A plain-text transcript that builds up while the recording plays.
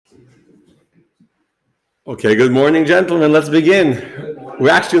Okay, good morning, gentlemen. Let's begin.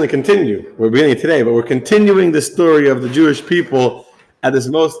 We're actually going to continue. We're beginning today, but we're continuing the story of the Jewish people at this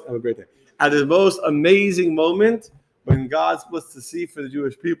most have a great day. At this most amazing moment when God splits the sea for the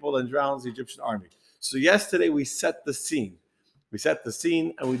Jewish people and drowns the Egyptian army. So yesterday we set the scene. We set the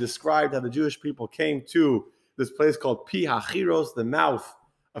scene and we described how the Jewish people came to this place called Pi Hachiros, the mouth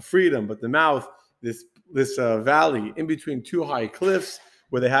of freedom, but the mouth, this valley in between two high cliffs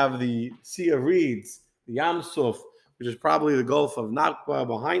where they have the Sea of Reeds, the Yam Suf, which is probably the Gulf of Nakba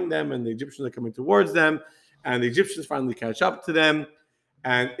behind them, and the Egyptians are coming towards them, and the Egyptians finally catch up to them,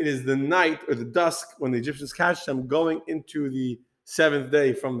 and it is the night or the dusk when the Egyptians catch them going into the seventh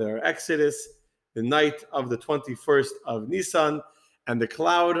day from their exodus, the night of the 21st of Nisan, and the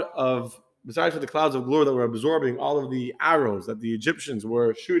cloud of, besides for the clouds of glory that were absorbing all of the arrows that the Egyptians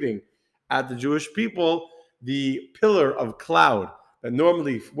were shooting at the Jewish people, the pillar of cloud that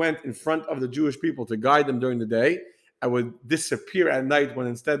normally went in front of the Jewish people to guide them during the day and would disappear at night when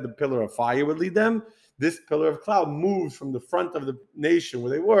instead the pillar of fire would lead them. This pillar of cloud moves from the front of the nation where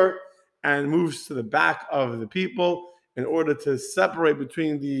they were and moves to the back of the people in order to separate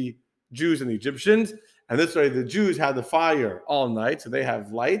between the Jews and the Egyptians. And this way the Jews have the fire all night, so they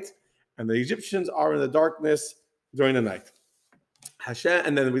have light, and the Egyptians are in the darkness during the night. Hashem,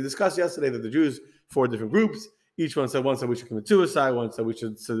 and then we discussed yesterday that the Jews, 4 different groups, each one said we should commit suicide, one said we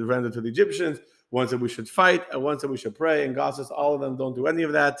should surrender to the Egyptians, one said we should fight, and one said we should pray. And God says all of them don't do any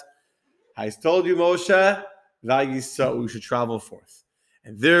of that. I told you, Moshe, we should travel forth.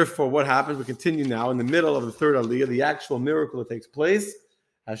 And therefore, what happens? We continue now in the middle of the third aliyah, the actual miracle that takes place.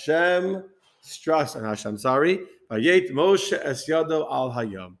 Vayet Moshe es yado al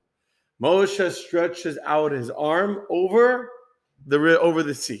hayam. Moshe stretches out his arm over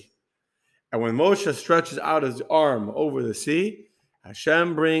the sea. And when Moshe stretches out his arm over the sea,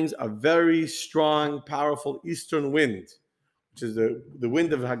 Hashem brings a very strong, powerful eastern wind, which is the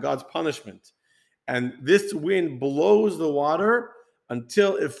wind of God's punishment. And this wind blows the water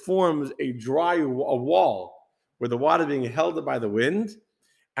until it forms a wall where the water being held up by the wind,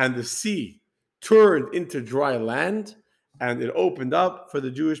 and the sea turned into dry land, and it opened up for the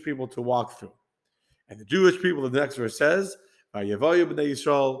Jewish people to walk through. And the Jewish people, the next verse says, Vayavoyu b'nei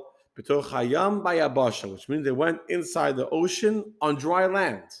Yisrael, which means they went inside the ocean on dry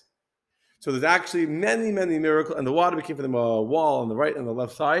land. So there's actually many, many miracles, and the water became for them a wall on the right and the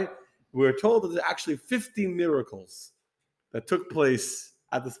left side. We're told that there's actually 50 miracles that took place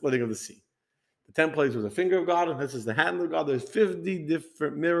at the splitting of the sea. The 10 plagues was the finger of God, and this is the hand of God. There's 50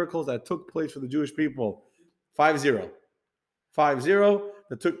 different miracles that took place for the Jewish people. 5-0. 5-0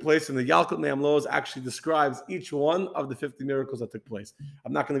 that took place, in the Yalkut Me'amloz actually describes each one of the 50 miracles that took place.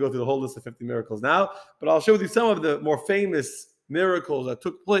 I'm not going to go through the whole list of 50 miracles now, but I'll show you some of the more famous miracles that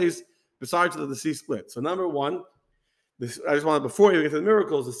took place besides the sea split. So number one, I just wanted, before you get to the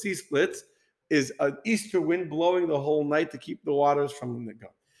miracles, the sea split is an easter wind blowing the whole night to keep the waters from the go.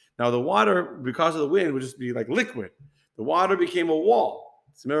 Now the water, because of the wind, would just be like liquid. The water became a wall.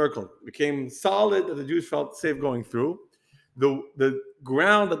 It's a miracle. It became solid that the Jews felt safe going through. The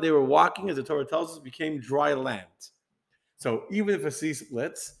ground that they were walking, as the Torah tells us, became dry land. So even if a sea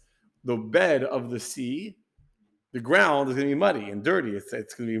splits, the bed of the sea, the ground is going to be muddy and dirty. It's going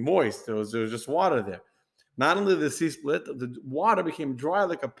to be moist. There's just water there. Not only did the sea split, the water became dry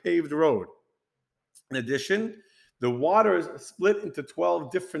like a paved road. In addition, the waters split into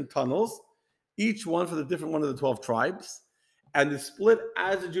 12 different tunnels, each one for the different one of the 12 tribes, and it split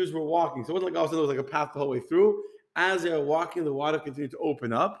as the Jews were walking. So it wasn't like all of a sudden there was like a path the whole way through. As they were walking, the water continued to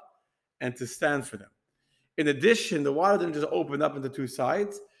open up and to stand for them. In addition, the water didn't just open up into two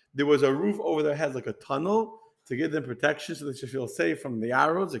sides. There was a roof over their heads, like a tunnel, to give them protection so they should feel safe from the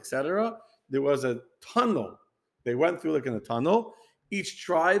arrows, etc. There was a tunnel. They went through like in a tunnel, each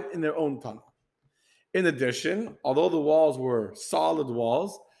tribe in their own tunnel. In addition, although the walls were solid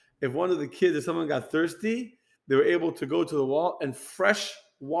walls, if one of the kids, if someone got thirsty, they were able to go to the wall and fresh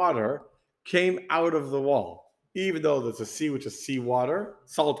water came out of the wall. Even though there's a sea, which is sea water,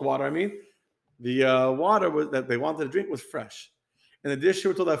 salt water, the water that they wanted to drink was fresh. In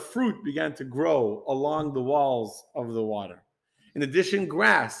addition, we're told that fruit began to grow along the walls of the water. In addition,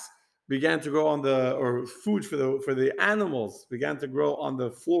 grass began to grow or food for the animals began to grow on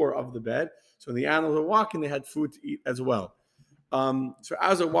the floor of the bed. So when the animals were walking, they had food to eat as well. So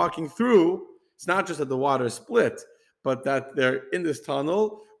as they're walking through, it's not just that the water is split, but that they're in this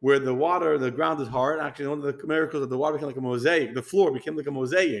tunnel where the ground is hard. Actually, one of the miracles that the water became like a mosaic. The floor became like a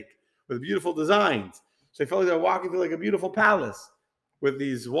mosaic with beautiful designs. So they felt like they were walking through like a beautiful palace with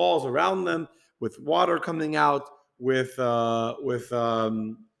these walls around them, with water coming out, with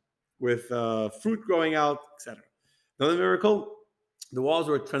with fruit growing out, etc. Another miracle, the walls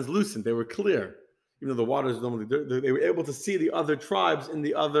were translucent, they were clear. Even though the water is normally dirty, they were able to see the other tribes in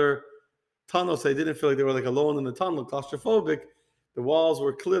the other tunnels, so they didn't feel like they were like alone in the tunnel, claustrophobic. The walls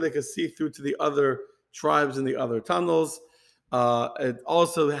were clear, they could see through to the other tribes in the other tunnels. It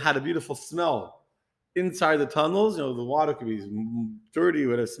also had a beautiful smell inside the tunnels. The water could be dirty,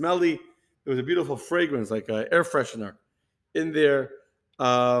 but smelly. There was a beautiful fragrance, like an air freshener in there.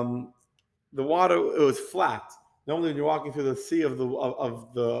 The water, it was flat. Normally, when you're walking through the sea of the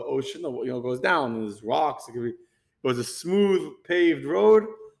ocean, it goes down. And there's rocks. It was a smooth paved road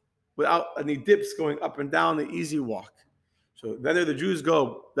without any dips going up and down. An easy walk. So then the Jews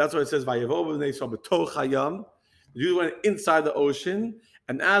go. That's what it says. Vayevovu they saw b'toch hayam. The Jews went inside the ocean,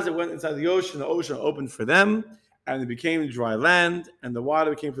 and as it went inside the ocean opened for them, and it became dry land, and the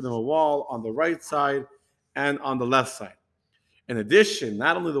water became for them a wall on the right side and on the left side. In addition,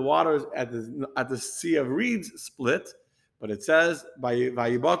 not only the waters at the Sea of Reeds split, but it says,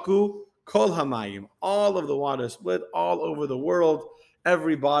 Vayibaku kol hamayim. All of the water split all over the world.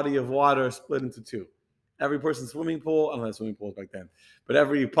 Every body of water split into two. Every person's swimming pool, unless swimming pools back then, but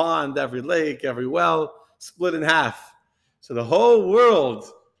every pond, every lake, every well split in half. So the whole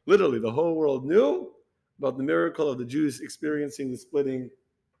world, literally the whole world, knew about the miracle of the Jews experiencing the splitting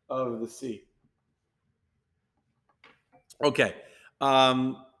of the sea. Okay.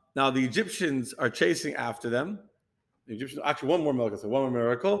 Now the Egyptians are chasing after them. The Egyptians, actually, one more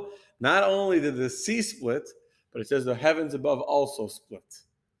miracle. Not only did the sea split, but it says the heavens above also split.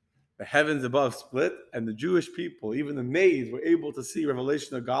 The heavens above split, and the Jewish people, even the maids, were able to see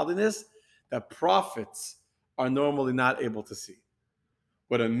revelation of godliness that prophets are normally not able to see.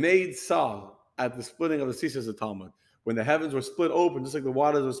 What a maid saw at the splitting of the sea, says the Talmud, when the heavens were split open, just like the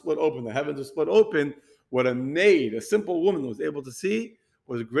waters were split open, the heavens were split open. What a maid, a simple woman, was able to see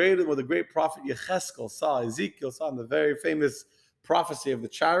was greater than what the great prophet Yecheskel saw, Ezekiel saw in the very famous prophecy of the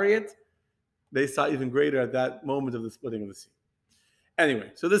chariot. They saw even greater at that moment of the splitting of the sea.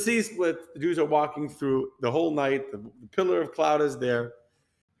 Anyway, so the sea split. The Jews are walking through the whole night. The pillar of cloud is there.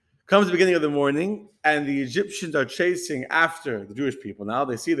 Comes the beginning of the morning, and the Egyptians are chasing after the Jewish people. Now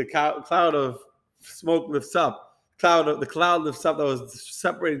they see the cloud of smoke lifts up. The cloud lifts up that was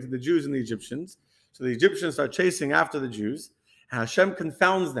separating the Jews and the Egyptians. So the Egyptians start chasing after the Jews, and Hashem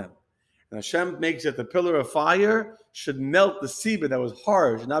confounds them. And Hashem makes it the pillar of fire should melt the seabed that was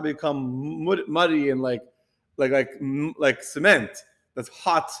hard, should now become muddy and like cement. That's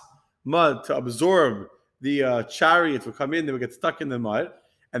hot mud to absorb the chariots would come in. They would get stuck in the mud,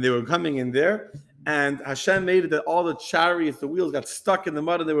 and they were coming in there. And Hashem made it that all the chariots, the wheels, got stuck in the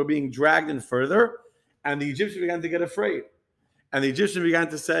mud, and they were being dragged in further. And the Egyptians began to get afraid. And the Egyptians began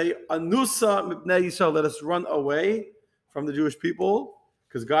to say, Anusa mipnei Yisrael, let us run away from the Jewish people,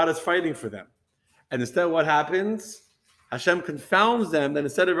 because God is fighting for them. And instead, what happens? Hashem confounds them, that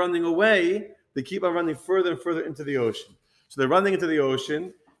instead of running away, they keep on running further and further into the ocean. So they're running into the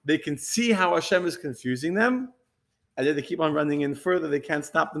ocean. They can see how Hashem is confusing them, and yet they keep on running in further. They can't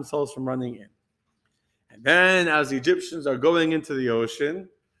stop themselves from running in. And then, as the Egyptians are going into the ocean,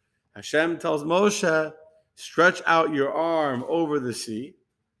 Hashem tells Moshe, stretch out your arm over the sea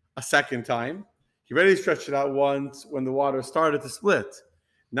a second time. He already stretched it out once when the water started to split.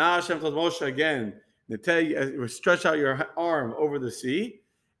 Now Hashem tells Moshe again, stretch out your arm over the sea,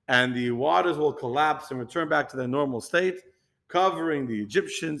 and the waters will collapse and return back to their normal state, covering the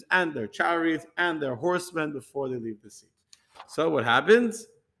Egyptians and their chariots and their horsemen before they leave the sea. So what happens?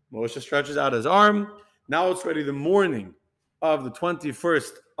 Moshe stretches out his arm. Now it's already the morning of the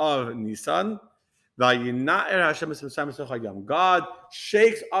 21st of Nisan. God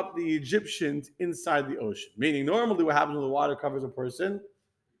shakes up the Egyptians inside the ocean. Meaning, normally what happens when the water covers a person?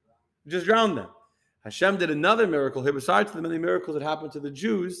 You just drown them. Hashem did another miracle here. Besides the many miracles that happened to the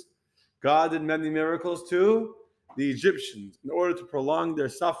Jews, God did many miracles to the Egyptians in order to prolong their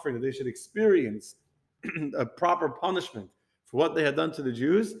suffering, that they should experience a proper punishment for what they had done to the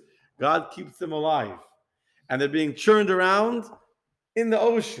Jews. God keeps them alive. And they're being churned around in the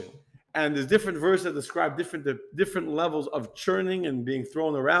ocean. And there's different verses that describe different levels of churning and being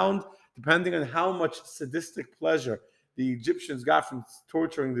thrown around, depending on how much sadistic pleasure the Egyptians got from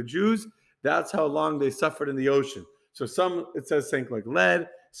torturing the Jews. That's how long they suffered in the ocean. So some, it says, sank like lead.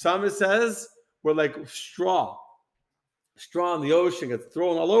 Some, it says, were like straw. Straw in the ocean gets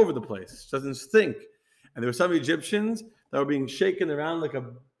thrown all over the place. It doesn't stink. And there were some Egyptians that were being shaken around like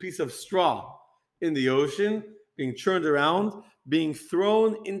a piece of straw in the ocean, being churned around, being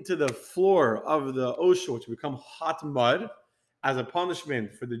thrown into the floor of the ocean, which would become hot mud, as a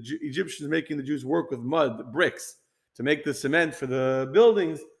punishment for the Egyptians making the Jews work with mud, bricks, to make the cement for the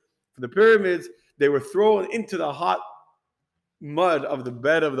buildings The pyramids, they were thrown into the hot mud of the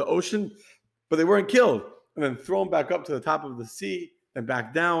bed of the ocean, but they weren't killed, and then thrown back up to the top of the sea and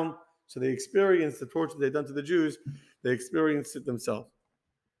back down. So they experienced the torture they'd done to the Jews. They experienced it themselves.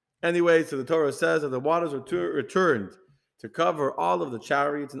 Anyway, so the Torah says that the waters returned to cover all of the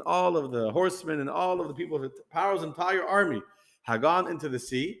chariots and all of the horsemen and all of the people of Pharaoh's entire army had gone into the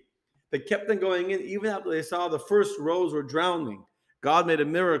sea. They kept on going in even after they saw the first rows were drowning. God made a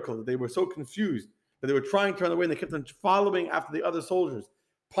miracle that they were so confused that they were trying to run away, and they kept on following after the other soldiers,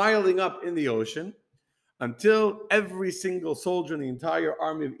 piling up in the ocean until every single soldier in the entire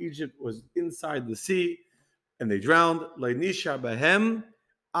army of Egypt was inside the sea, and they drowned. Leinisha behem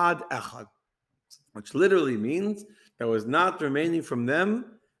ad echad, which literally means there was not remaining from them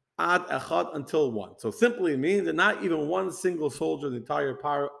ad echad, until one. So simply means that not even one single soldier in the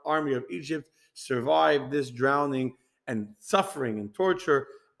entire army of Egypt survived this drowning and suffering and torture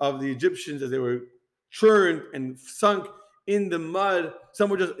of the Egyptians as they were churned and sunk in the mud. Some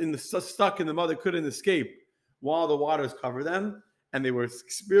were just stuck in the mud, they couldn't escape while the waters covered them, and they were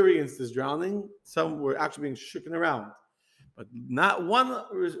experienced this drowning. Some were actually being shaken around, but not one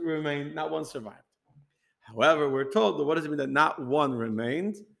remained, not one survived. However, we're told that what does it mean that not one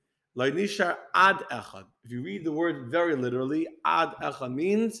remained? Lainishar ad echad. If you read the word very literally, ad echad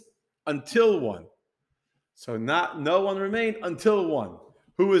means until one. So no one remained until one.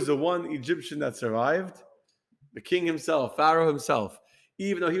 Who is the one Egyptian that survived? The king himself, Pharaoh himself.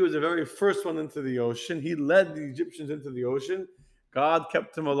 Even though he was the very first one into the ocean, he led the Egyptians into the ocean. God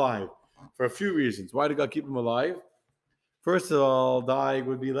kept him alive for a few reasons. Why did God keep him alive? First of all, dying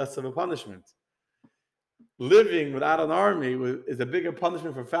would be less of a punishment. Living without an army is a bigger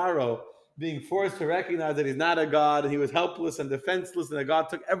punishment for Pharaoh, being forced to recognize that he's not a god and he was helpless and defenseless and that God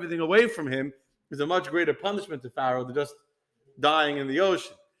took everything away from him is a much greater punishment to Pharaoh than just dying in the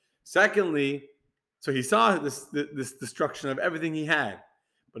ocean. Secondly, so he saw this destruction of everything he had.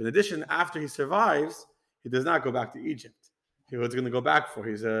 But in addition, after he survives, he does not go back to Egypt. What's going to go back for?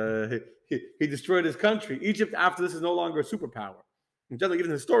 He destroyed his country. Egypt, after this, is no longer a superpower. In general,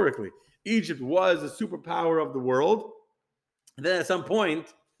 even historically, Egypt was a superpower of the world. And then at some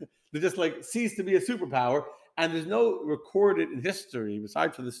point, they just ceased to be a superpower. And there's no recorded in history,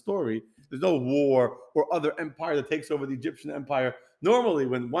 besides for the story, there's no war or other empire that takes over the Egyptian empire. Normally,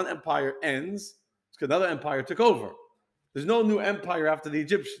 when one empire ends, it's because another empire took over. There's no new empire after the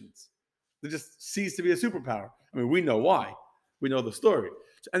Egyptians. They just ceased to be a superpower. I mean, we know why. We know the story.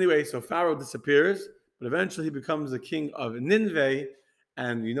 So anyway, so Pharaoh disappears, but eventually he becomes the king of Nineveh.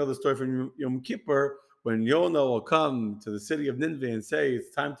 And you know the story from Yom Kippur, when Yonah will come to the city of Nineveh and say,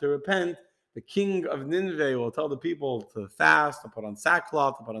 it's time to repent. The king of Nineveh will tell the people to fast, to put on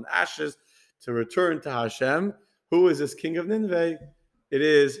sackcloth, to put on ashes, to return to Hashem. Who is this king of Nineveh? It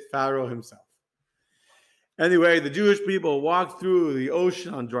is Pharaoh himself. Anyway, the Jewish people walked through the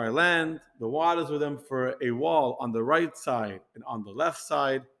ocean on dry land. The waters were them for a wall on the right side and on the left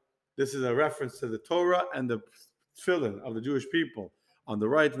side. This is a reference to the Torah and the tefillin of the Jewish people on the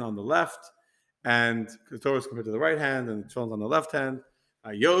right and on the left. And the Torah is compared to the right hand and the tefillin on the left hand.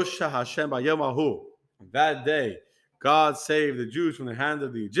 Yosha Hashem b'yomahu. On that day, God saved the Jews from the hand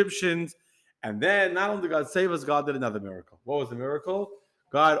of the Egyptians. And then not only did God save us, God did another miracle. What was the miracle?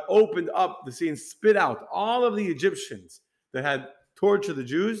 God opened up the sea and spit out all of the Egyptians that had tortured the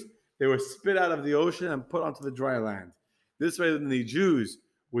Jews. They were spit out of the ocean and put onto the dry land. This way, when the Jews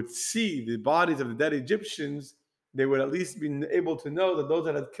would see the bodies of the dead Egyptians, they would at least be able to know that those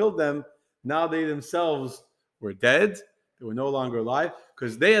that had killed them, now they themselves were dead. They were no longer alive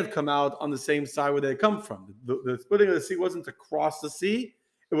because they had come out on the same side where they had come from. The splitting of the sea wasn't to cross the sea.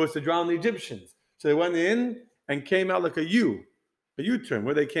 It was to drown the Egyptians. So they went in and came out like a U-turn,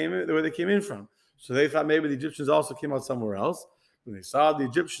 where they came in from. So they thought maybe the Egyptians also came out somewhere else. When they saw the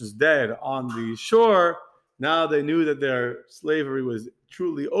Egyptians dead on the shore, now they knew that their slavery was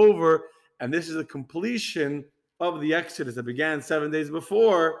truly over. And this is a completion of the Exodus that began 7 days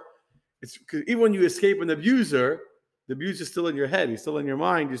before. It's because even when you escape an abuser, the abuse is still in your head. He's still in your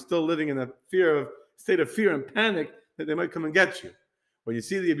mind. You're still living in a state of fear and panic that they might come and get you. When you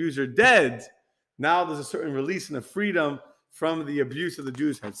see the abuser dead, now there's a certain release and a freedom from the abuse that the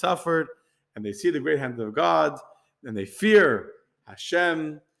Jews had suffered, and they see the great hand of God, and they fear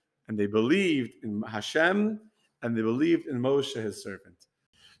Hashem, and they believed in Hashem, and they believed in Moshe, his servant.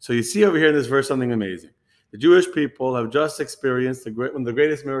 So you see over here in this verse something amazing. The Jewish people have just experienced one of the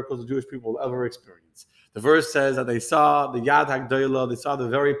greatest miracles the Jewish people will ever experience. The verse says that they saw the Yad HaGdolah, they saw the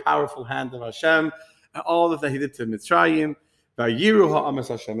very powerful hand of Hashem, and all that he did to Mitzrayim, Vayiru ha'amas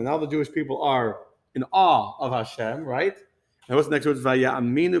Hashem, and now the Jewish people are in awe of Hashem, right? And what's the next words?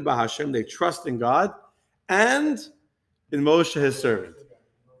 Vayaminu b'Hashem. They trust in God and in Moshe, his servant.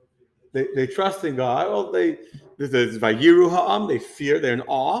 They trust in God. Well, there's Vayiru ha'am. They fear. They're in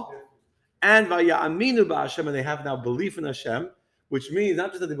awe. And Vayaminu b'Hashem, and they have now belief in Hashem, which means not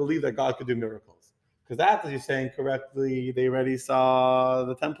just that they believe that God could do miracles, because that, as you're saying correctly, they already saw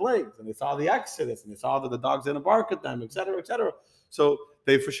the 10 plagues, and they saw the Exodus, and they saw that the dogs didn't bark at them, etc., etc. So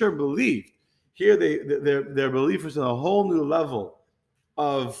they for sure believed. Here, their belief is on a whole new level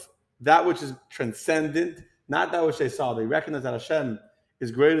of that which is transcendent, not that which they saw. They recognize that Hashem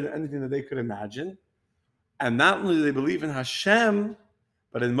is greater than anything that they could imagine. And not only do they believe in Hashem,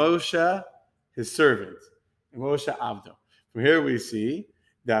 but in Moshe, his servant, in Moshe Avdo. From here we see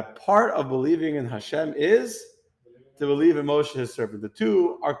that part of believing in Hashem is to believe in Moshe, his servant. The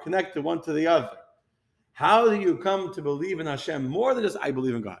two are connected one to the other. How do you come to believe in Hashem more than just I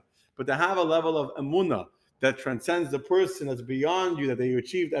believe in God, but to have a level of emunah that transcends the person, that's beyond you, that you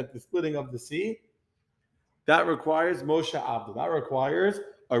achieved at the splitting of the sea? That requires Moshe Avdo. That requires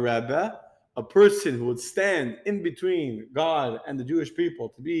a Rebbe, a person who would stand in between God and the Jewish people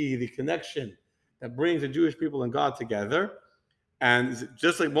to be the connection that brings the Jewish people and God together. And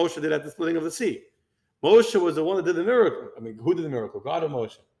just like Moshe did at the splitting of the sea. Moshe was the one that did the miracle. I mean, who did the miracle? God or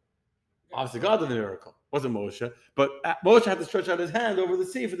Moshe? Obviously, God did the miracle. It wasn't Moshe. But Moshe had to stretch out his hand over the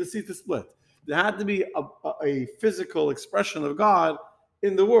sea for the sea to split. There had to be a physical expression of God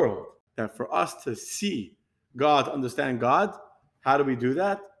in the world. That for us to see God, to understand God, how do we do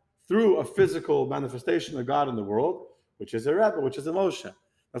that? Through a physical manifestation of God in the world, which is a Rebbe, which is a Moshe.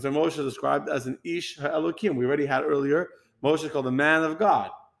 That's why Moshe is described as an Ish HaElokim. We already had earlier, Moshe is called the man of God.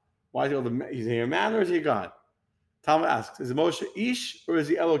 Why is he called is he a man or is he God? Talmud asks, is Moshe Ish or is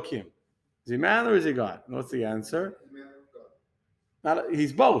he Elokim? Is he a man or is he God? And what's the answer?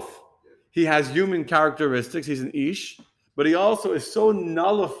 He's both. He has human characteristics. He's an Ish, but he also is so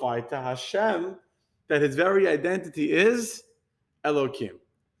nullified to Hashem that his very identity is Elokim.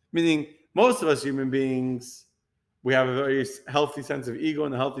 Meaning, most of us human beings, we have a very healthy sense of ego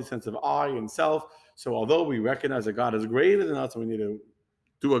and a healthy sense of I and self. So although we recognize that God is greater than us and we need to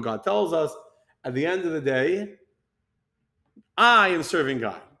do what God tells us, at the end of the day, I am serving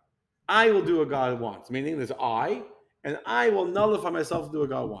God. I will do what God wants. Meaning there's I, and I will nullify myself to do what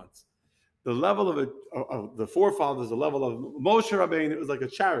God wants. The level of the forefathers, the level of Moshe Rabbeinu, it was like a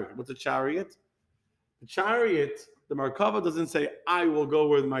chariot. What's a chariot? The chariot, the Merkava doesn't say, I will go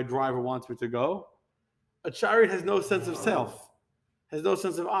where my driver wants me to go. A chariot has no sense of self, has no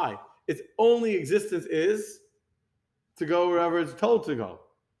sense of I. Its only existence is to go wherever it's told to go.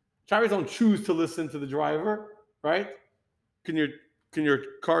 Chariots don't choose to listen to the driver, right? Can your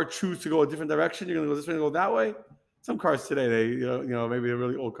car choose to go a different direction? You're going to go this way and go that way? Some cars today, maybe a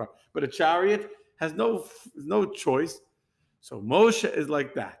really old car. But a chariot has no choice. So Moshe is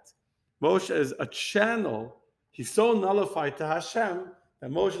like that. Moshe is a channel. He's so nullified to Hashem that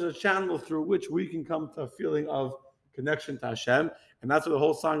Moshe is a channel through which we can come to a feeling of connection to Hashem. And that's what the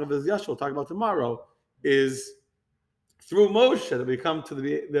whole song of the Yeshua we'll talk about tomorrow is through Moshe that we come to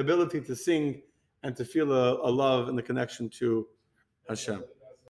the ability to sing and to feel a love and the connection to Hashem.